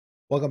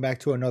Welcome back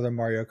to another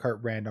Mario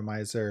Kart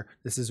Randomizer.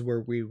 This is where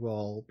we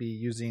will be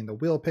using the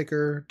wheel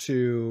picker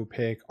to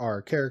pick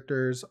our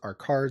characters, our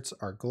carts,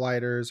 our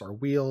gliders, our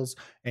wheels,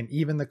 and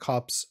even the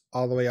cups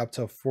all the way up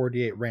to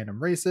 48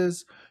 random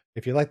races.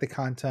 If you like the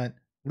content,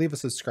 leave a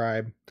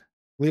subscribe,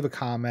 leave a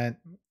comment,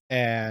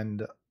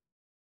 and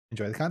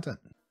enjoy the content.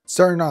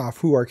 Starting off,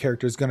 who our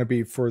character is going to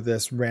be for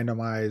this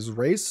randomized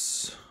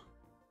race.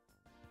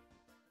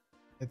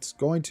 It's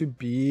going to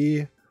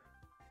be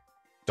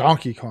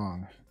Donkey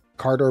Kong.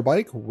 Kart or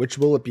bike? Which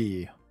will it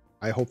be?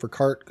 I hope for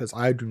kart because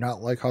I do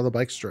not like how the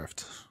bikes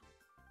drift.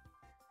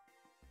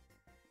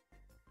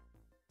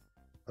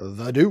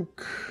 The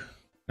Duke.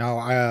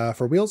 Now,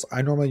 for wheels,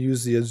 I normally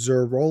use the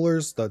Azure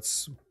Rollers.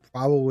 That's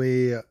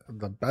probably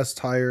the best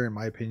tire, in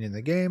my opinion, in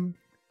the game.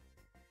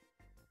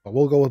 But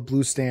we'll go with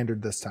Blue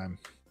Standard this time.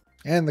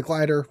 And the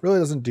glider really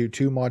doesn't do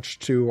too much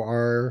to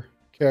our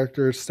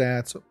character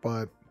stats,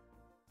 but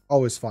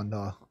always fun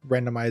to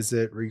randomize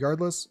it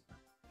regardless.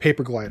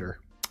 Paper glider.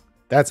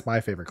 That's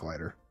my favorite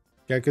glider.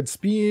 Got good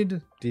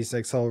speed, decent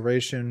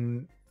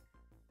acceleration,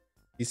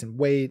 decent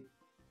weight,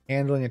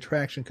 handling and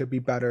traction could be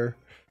better.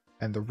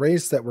 And the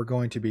race that we're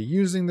going to be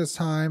using this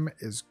time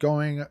is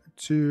going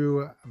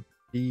to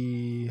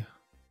be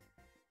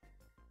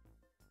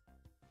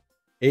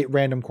 8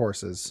 random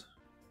courses.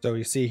 So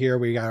you see here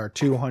we got our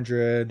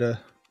 200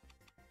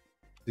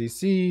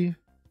 cc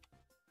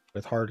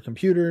with hard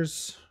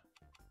computers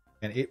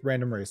and 8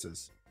 random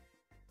races.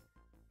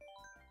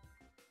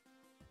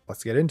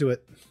 Let's get into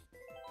it.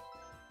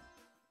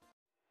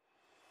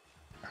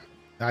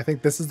 Now, I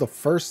think this is the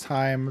first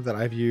time that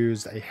I've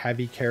used a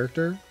heavy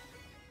character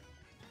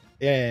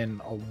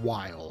in a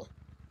while.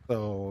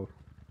 So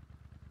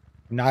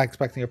I'm not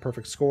expecting a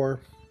perfect score,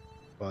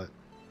 but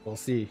we'll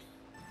see.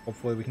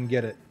 Hopefully we can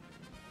get it.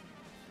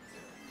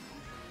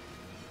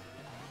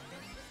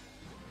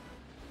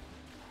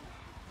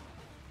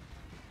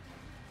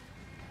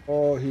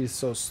 Oh, he's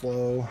so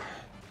slow.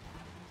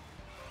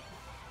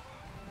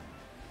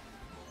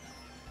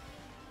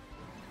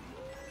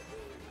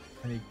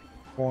 Any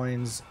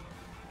coins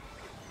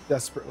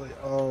desperately.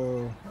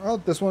 Oh,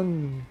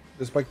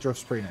 this bike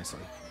drifts pretty nicely.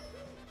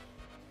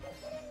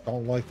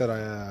 Don't like that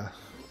I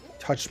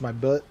touched my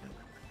butt.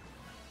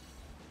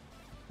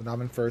 But I'm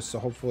in first, so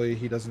hopefully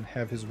he doesn't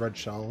have his red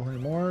shell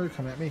anymore.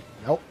 Come at me.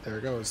 Nope, there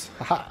it goes.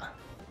 Haha.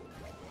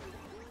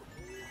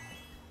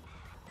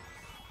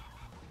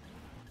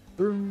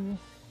 Through.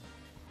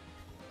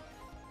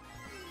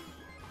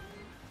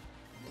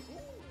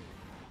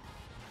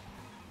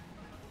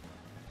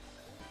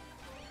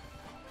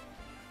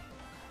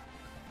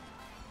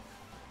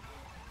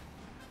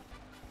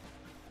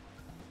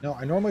 No,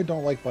 I normally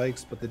don't like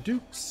bikes, but the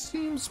Duke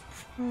seems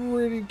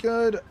pretty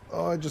good.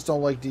 Oh, I just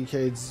don't like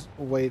DK's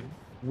weight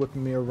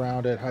whipping me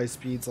around at high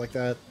speeds like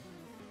that.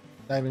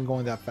 Not even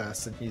going that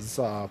fast, and he's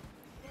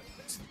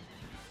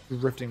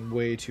drifting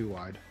way too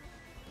wide.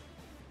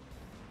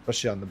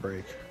 Especially on the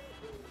brake.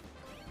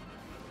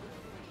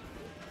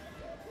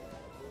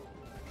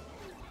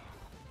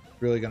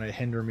 Really gonna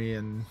hinder me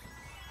in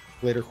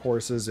later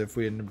courses if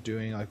we end up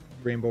doing like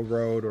Rainbow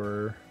Road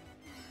or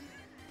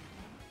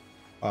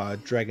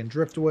Dragon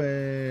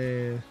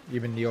Driftway.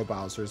 Even Neo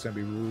Bowser is going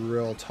to be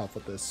real tough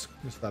with this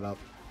setup.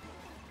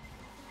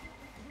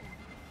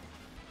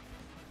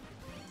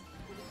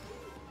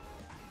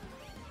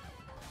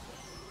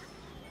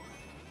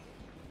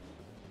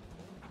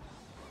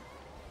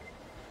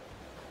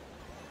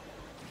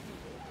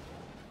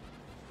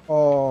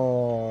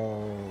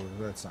 Oh,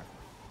 that's not.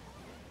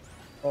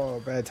 Oh,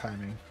 bad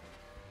timing.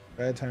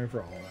 Bad timing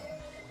for all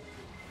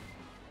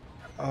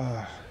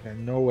that. Yeah,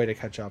 no way to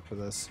catch up for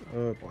this.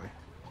 Oh boy.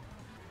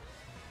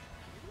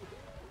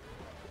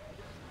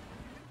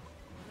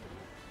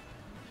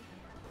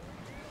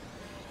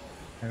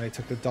 And they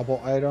took the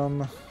double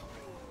item.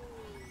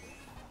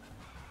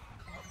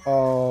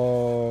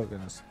 Oh,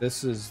 goodness.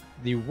 This is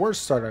the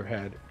worst start I've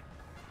had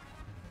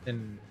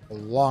in a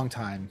long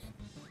time.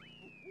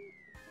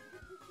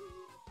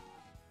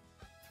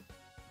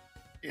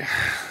 Yeah.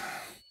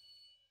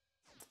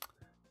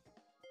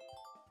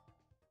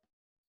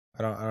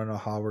 I don't know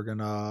how we're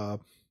gonna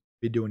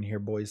be doing here,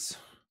 boys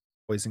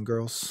and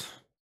girls.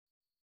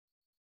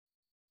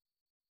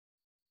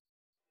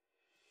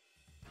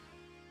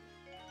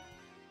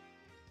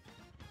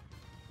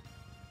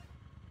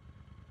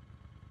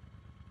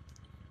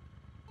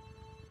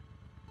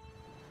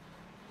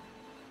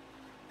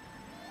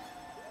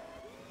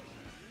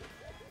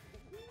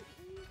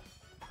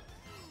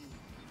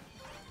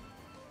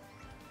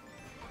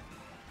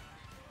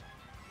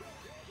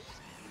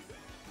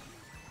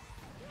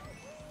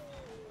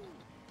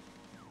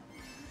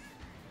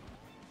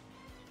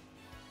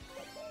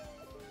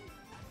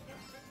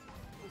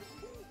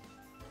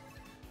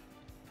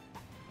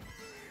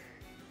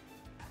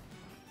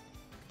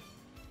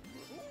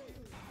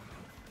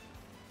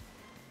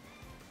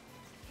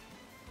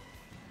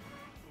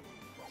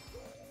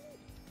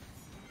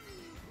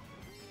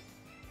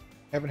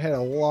 Haven't had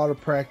a lot of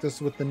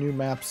practice with the new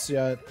maps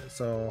yet,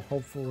 so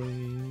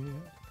hopefully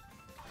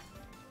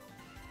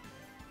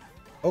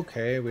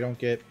Okay, we don't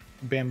get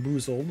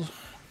bamboozled.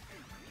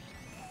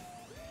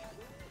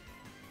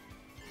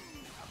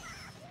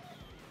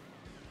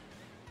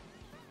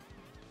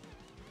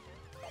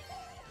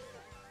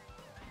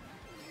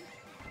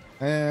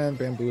 And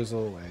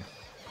bamboozle away.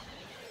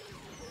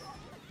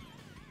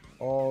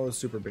 Oh,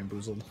 super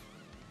bamboozled.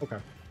 Okay.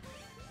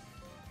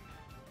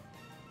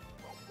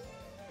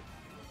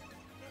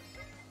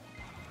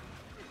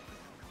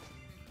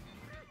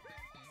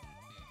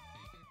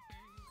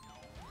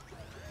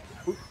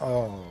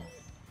 Oh.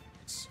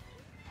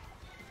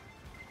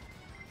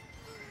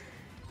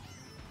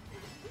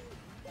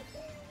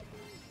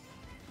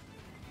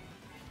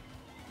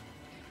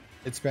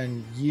 It's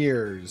been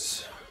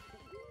years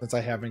since I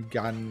haven't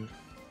gotten,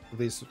 at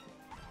least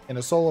in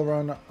a solo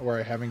run, where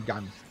I haven't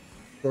gotten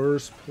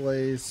first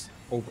place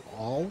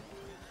overall.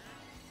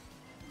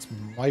 This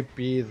might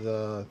be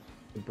the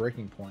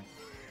breaking point.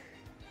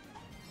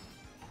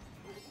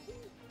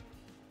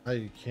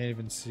 I can't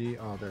even see.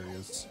 Oh, there he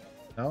is.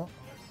 No?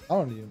 I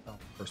don't even know.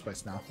 First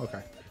place now.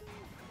 Okay.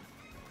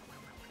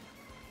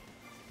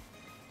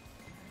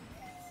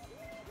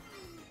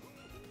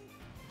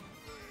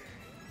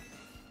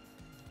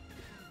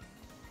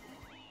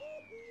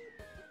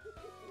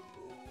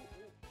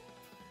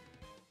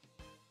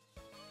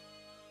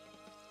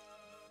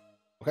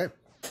 Okay.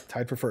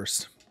 Tied for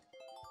first.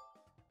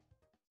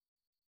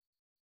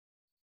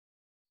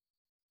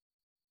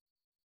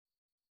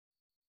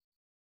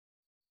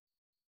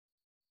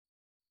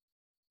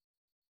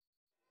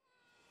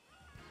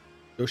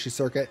 Yoshi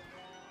Circuit.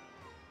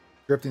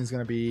 Drifting is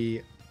going to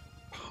be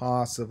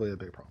possibly a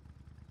big problem.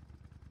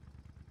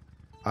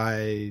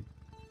 I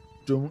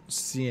don't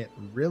see it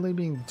really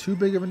being too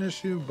big of an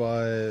issue,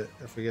 but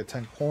if we get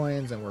 10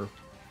 coins and we're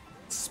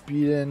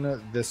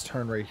speeding, this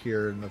turn right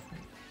here in the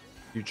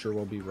future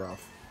will be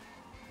rough.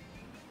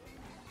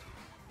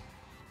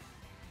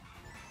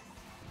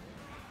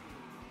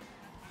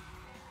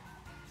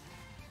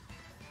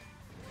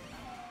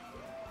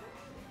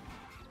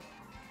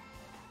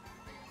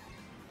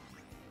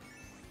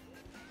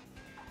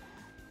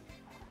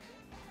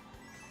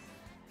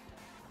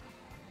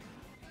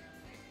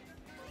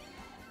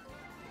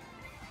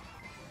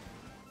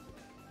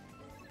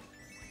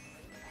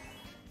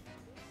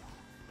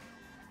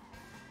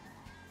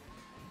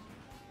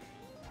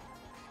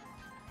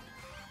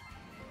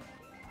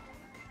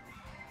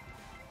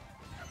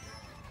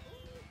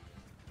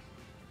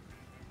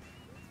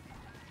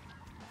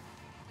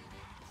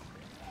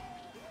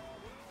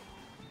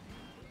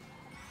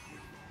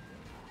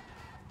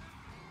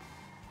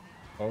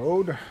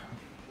 Load.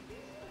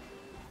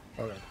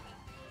 Okay.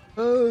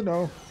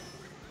 No.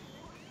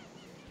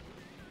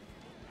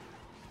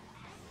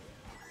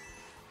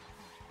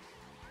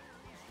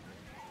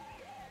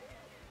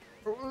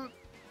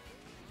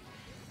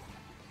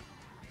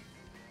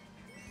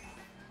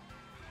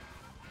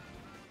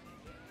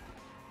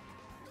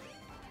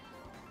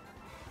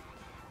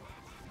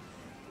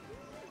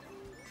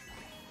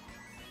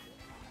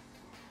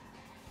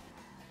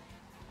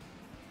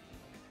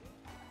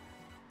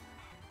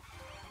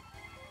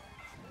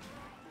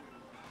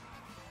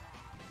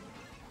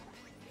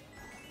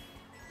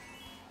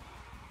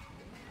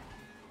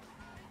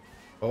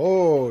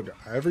 Oh,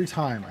 every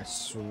time, I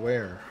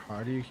swear.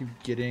 How do you keep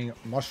getting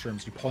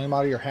mushrooms? You pulling them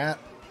out of your hat?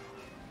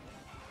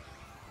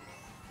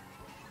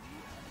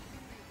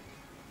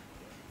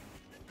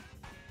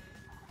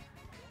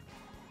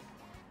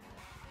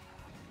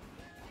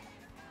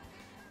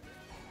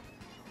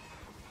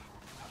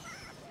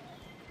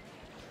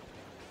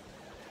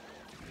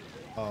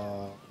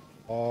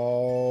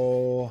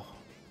 Oh,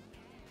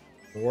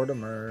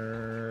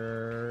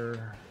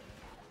 Mortimer.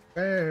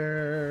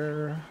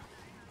 Fair.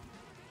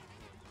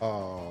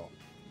 Oh.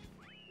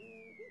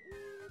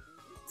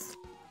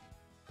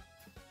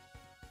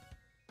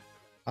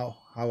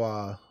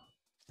 How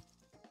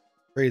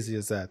crazy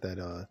is that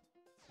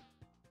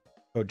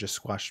Code just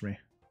squashed me.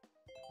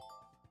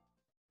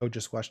 Code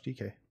just squashed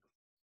DK.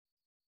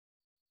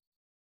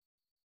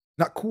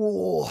 Not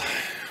cool.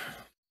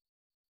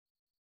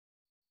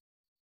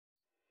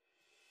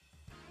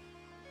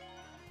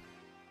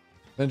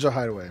 Ninja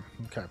Hideaway.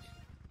 Okay.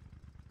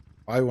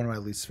 Probably one of my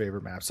least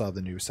favorite maps of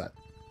the new set.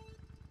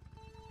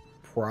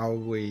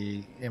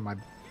 Probably in my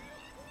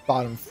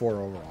bottom 4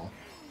 overall.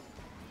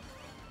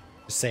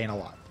 Just saying a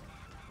lot.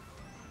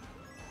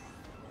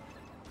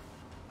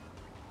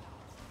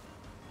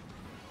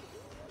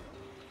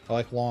 I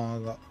like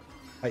long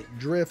height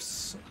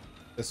drifts.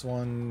 This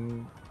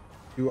one,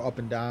 too up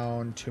and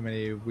down, too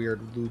many weird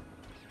loop,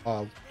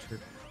 too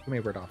many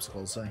weird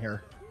obstacles in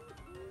here.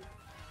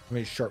 Too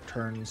many sharp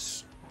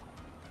turns.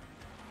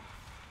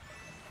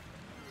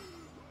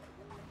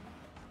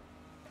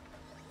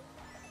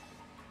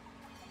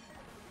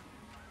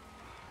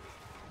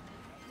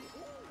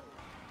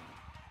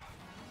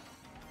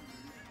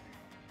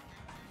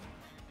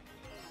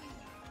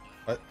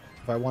 But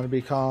if I want to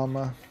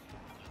become,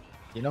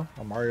 you know,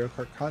 a Mario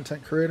Kart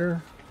content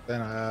creator,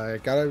 then I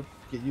gotta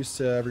get used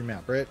to every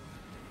map, right?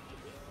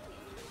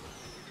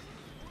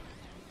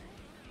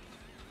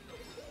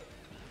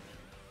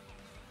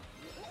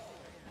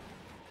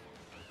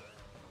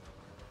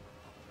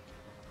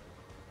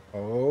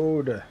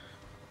 Toad.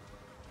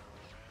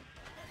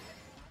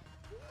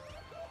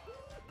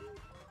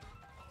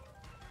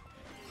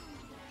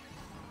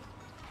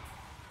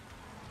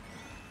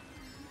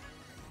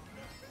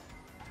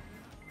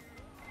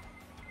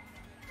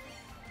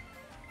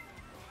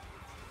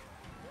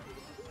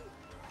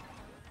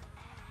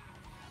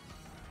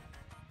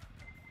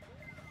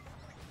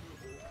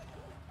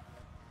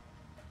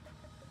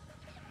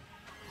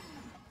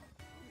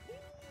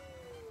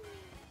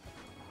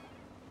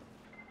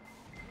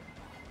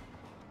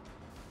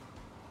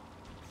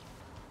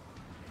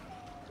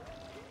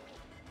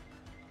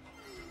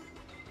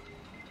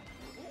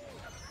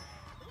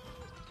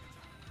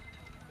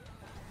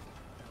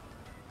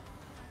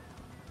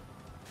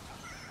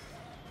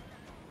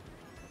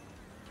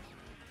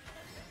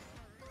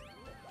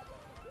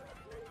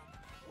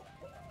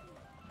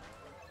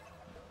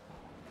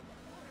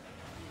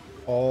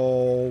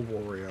 Oh,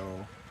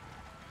 Wario.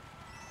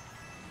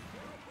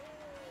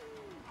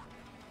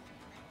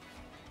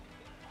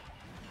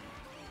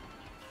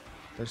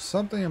 There's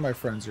something in my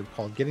friends group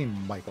called getting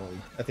Michaeled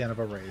at the end of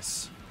a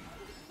race.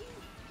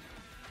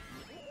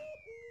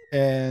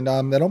 And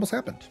that almost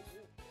happened.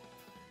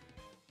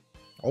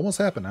 Almost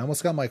happened. I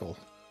almost got Michael.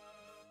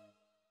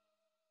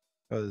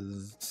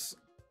 Because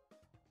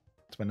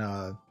it's when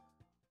a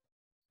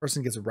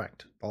person gets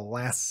wrecked the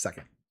last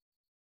second.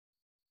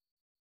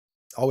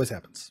 Always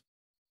happens.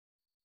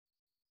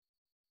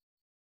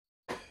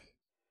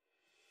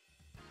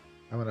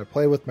 I'm going to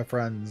play with my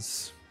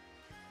friends.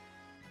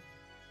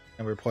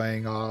 And we're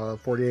playing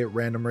 48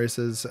 random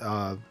races.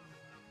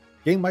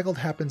 Getting Michaeled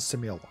happens to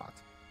me a lot.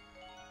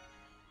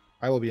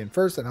 I will be in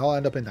first and I'll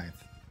end up in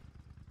ninth.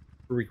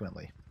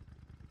 Frequently.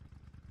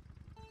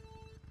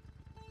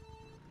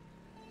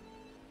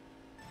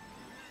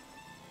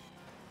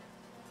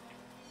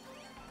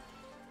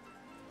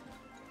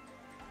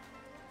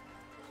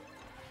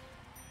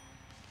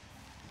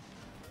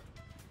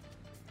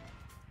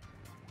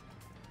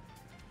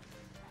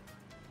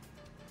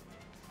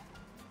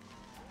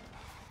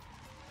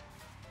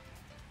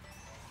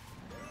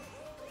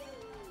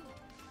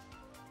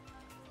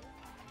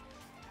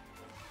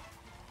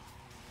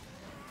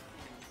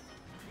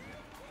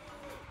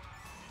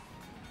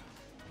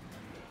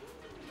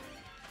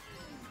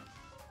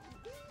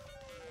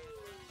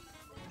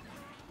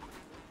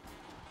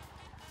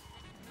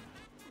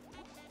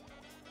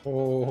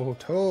 Oh,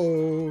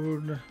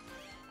 Toad.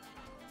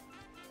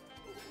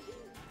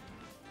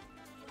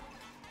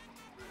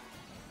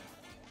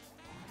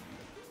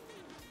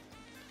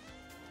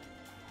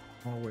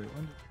 Oh, wait.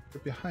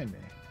 Get behind me.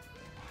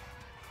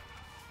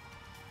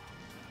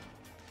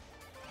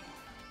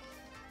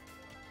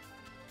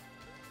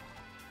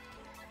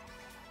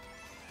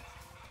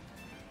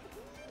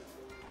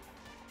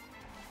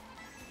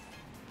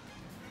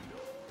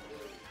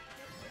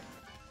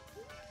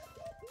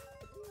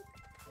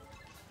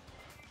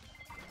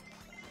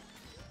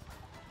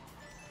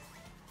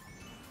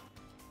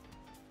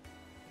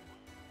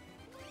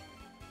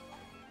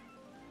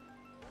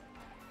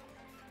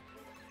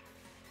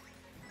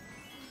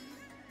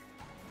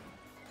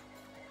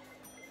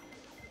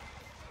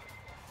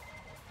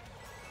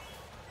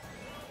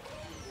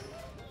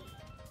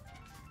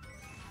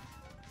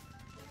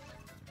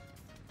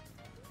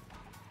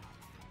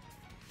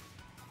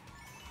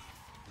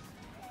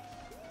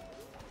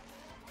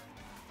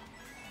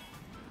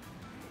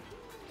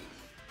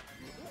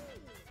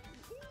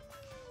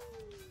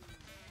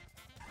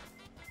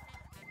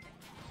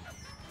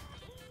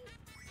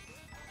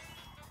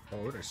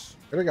 Oh, this.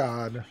 Good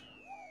God.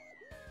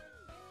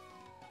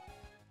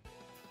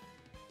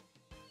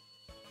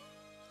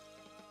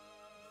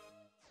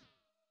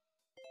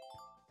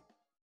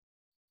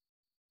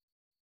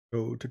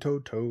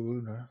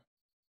 Toad.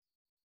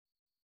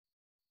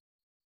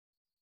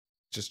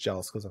 Just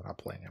jealous because I'm not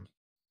playing him.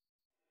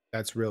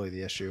 That's really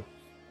the issue.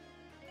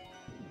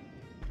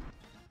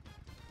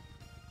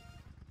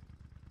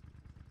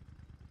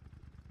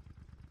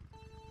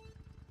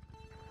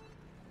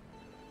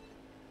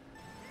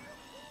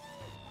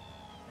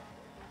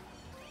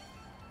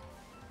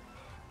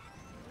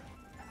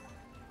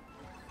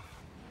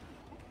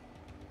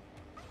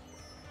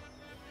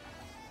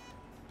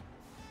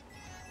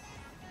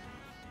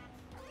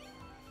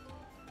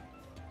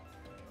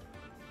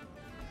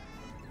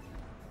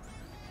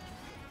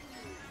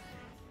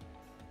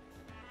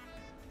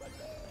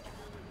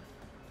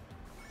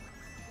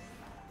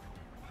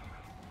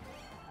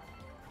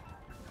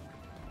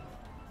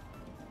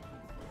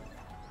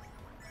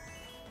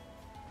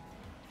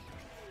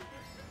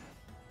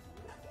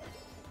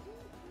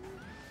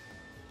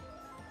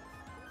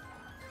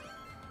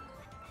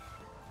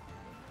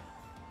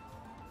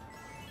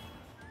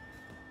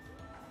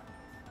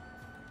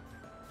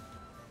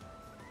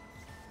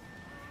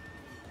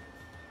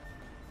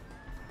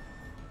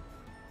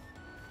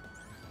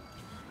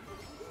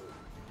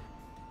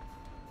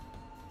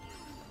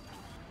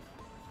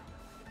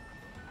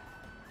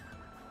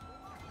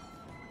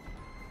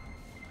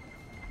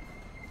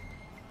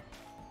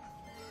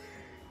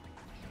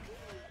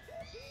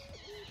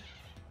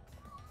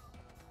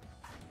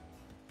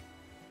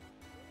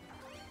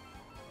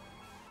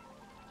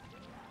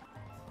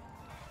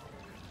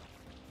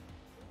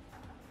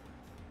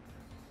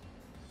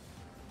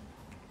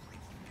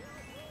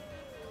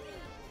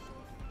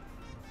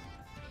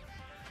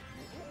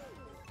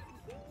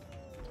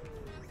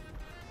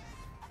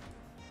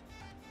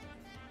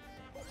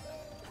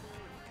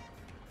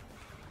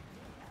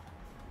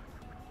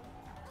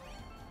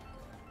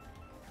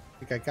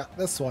 think I got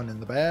this one in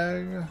the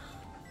bag.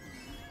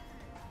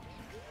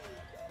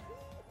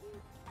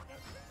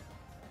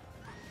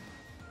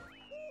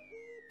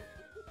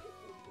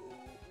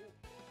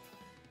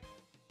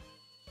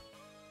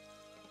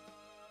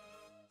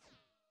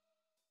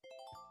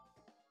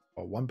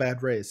 Oh, one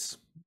bad race.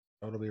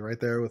 It'll be right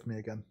there with me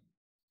again.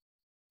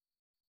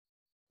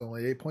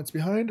 Only 8 points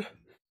behind.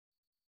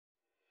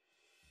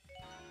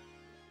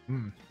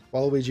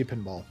 Waluigi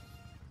pinball.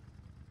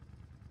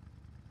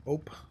 Oh.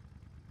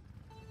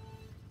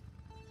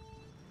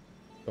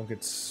 Don't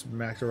get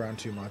smacked around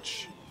too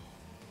much.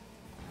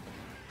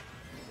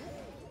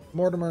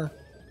 Mortimer,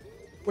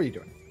 what are you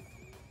doing?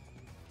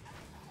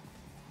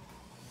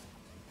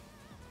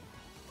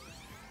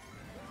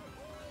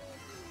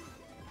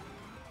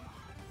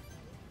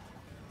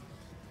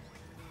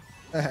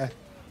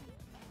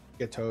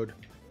 Get towed.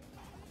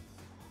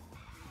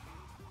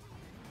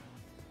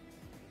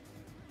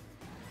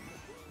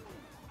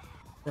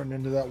 Run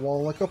into that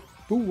wall like a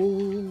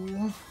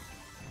fool.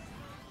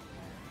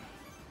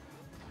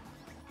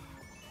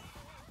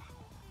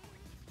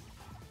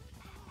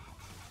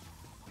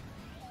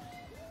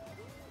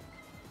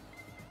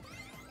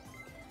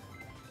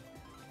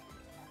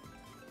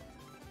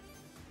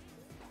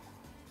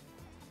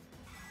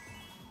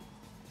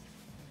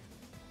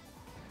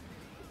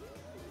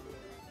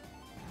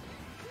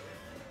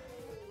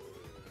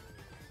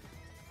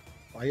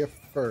 Fire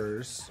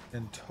first,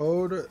 and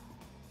Toad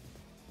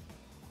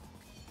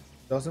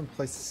doesn't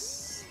play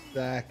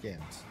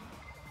second.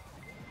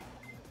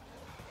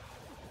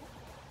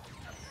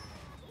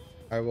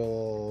 I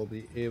will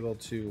be able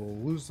to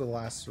lose the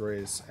last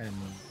race and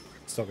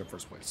still get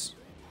first place.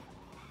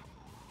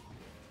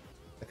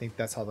 I think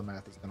that's how the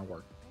math is going to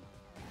work.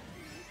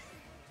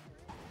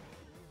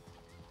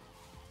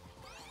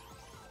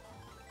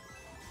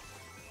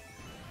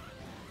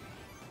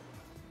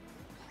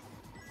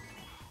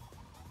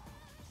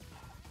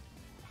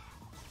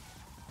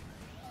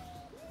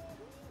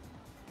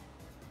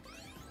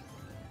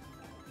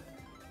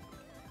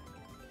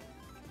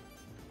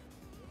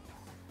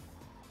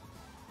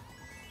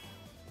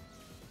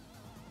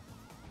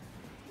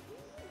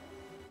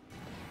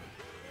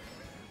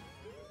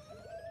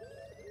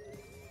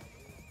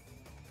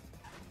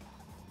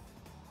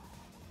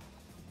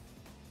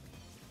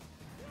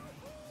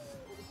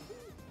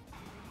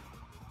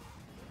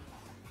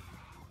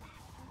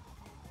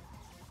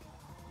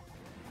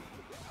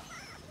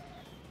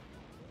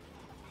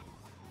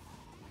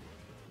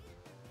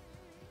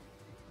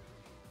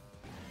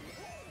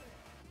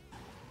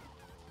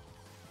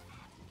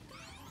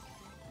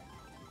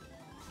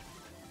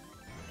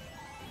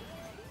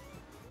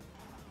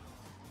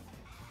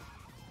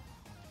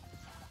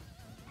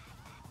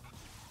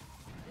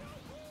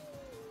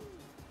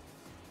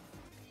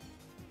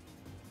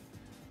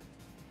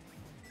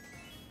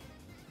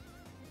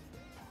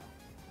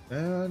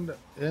 And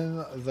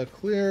in the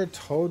clear,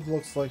 Toad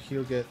looks like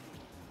he'll get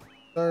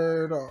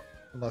third,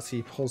 unless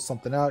he pulls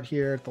something out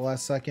here at the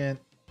last second.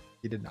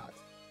 He did not.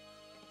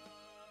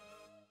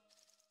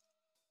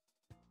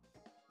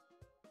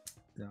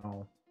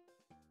 No.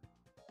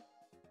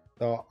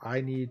 So I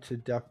need to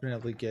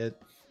definitely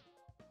get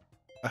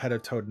ahead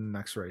of Toad in the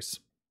next race.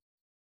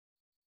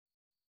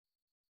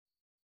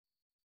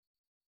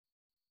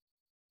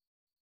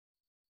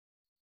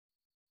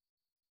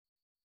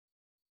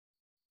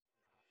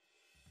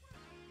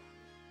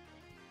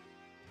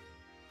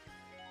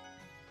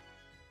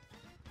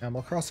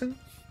 Animal Crossing.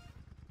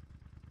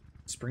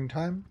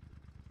 Springtime.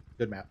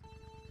 Good map.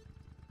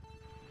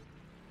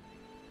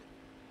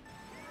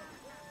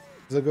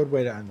 It's a good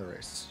way to end the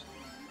race.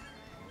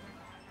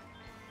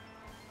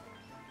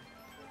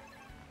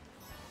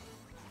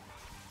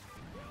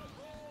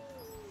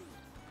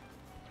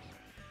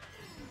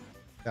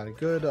 Got a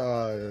good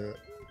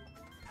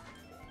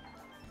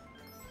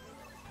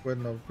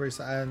when the race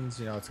ends,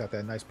 you know, it's got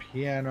that nice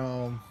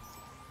piano.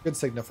 Good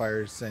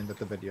signifier saying that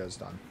the video is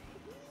done.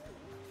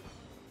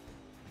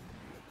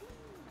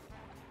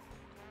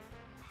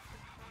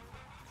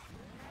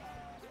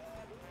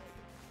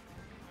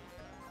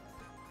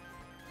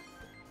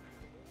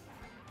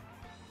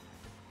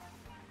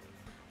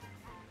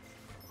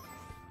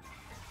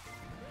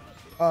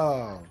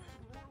 Oh,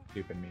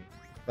 stupid me.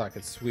 Thought I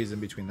could squeeze in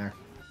between there.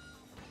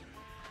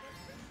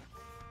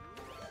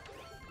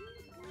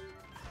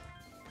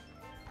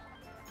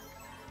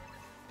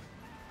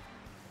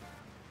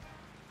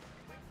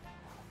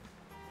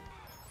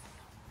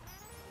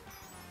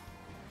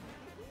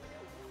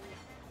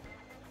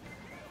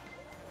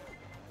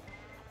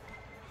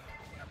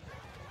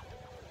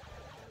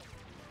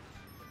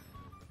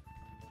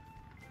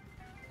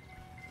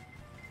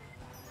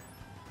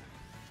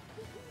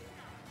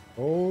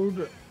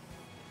 Old.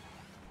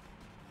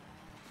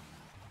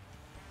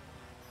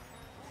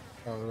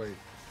 Oh wait,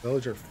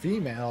 villager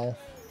female.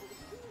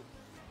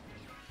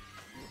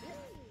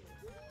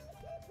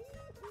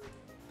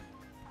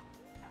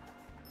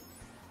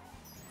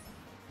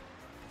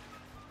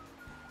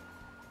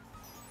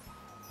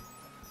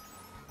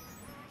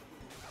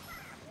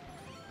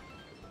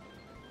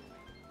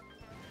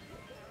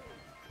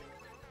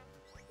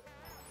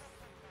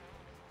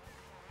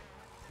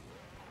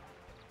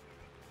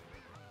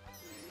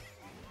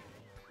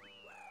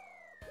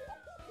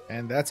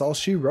 And that's all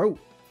she wrote.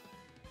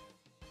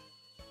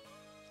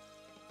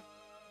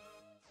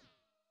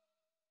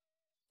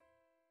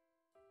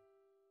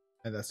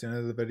 And that's the end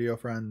of the video,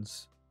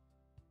 friends.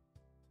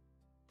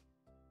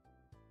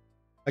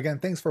 Again,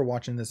 thanks for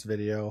watching this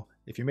video.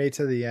 If you made it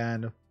to the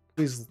end,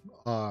 please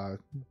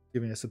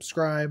give me a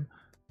subscribe,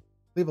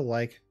 leave a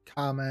like,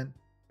 comment,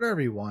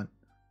 whatever you want.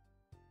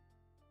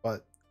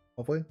 But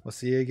hopefully we'll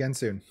see you again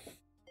soon.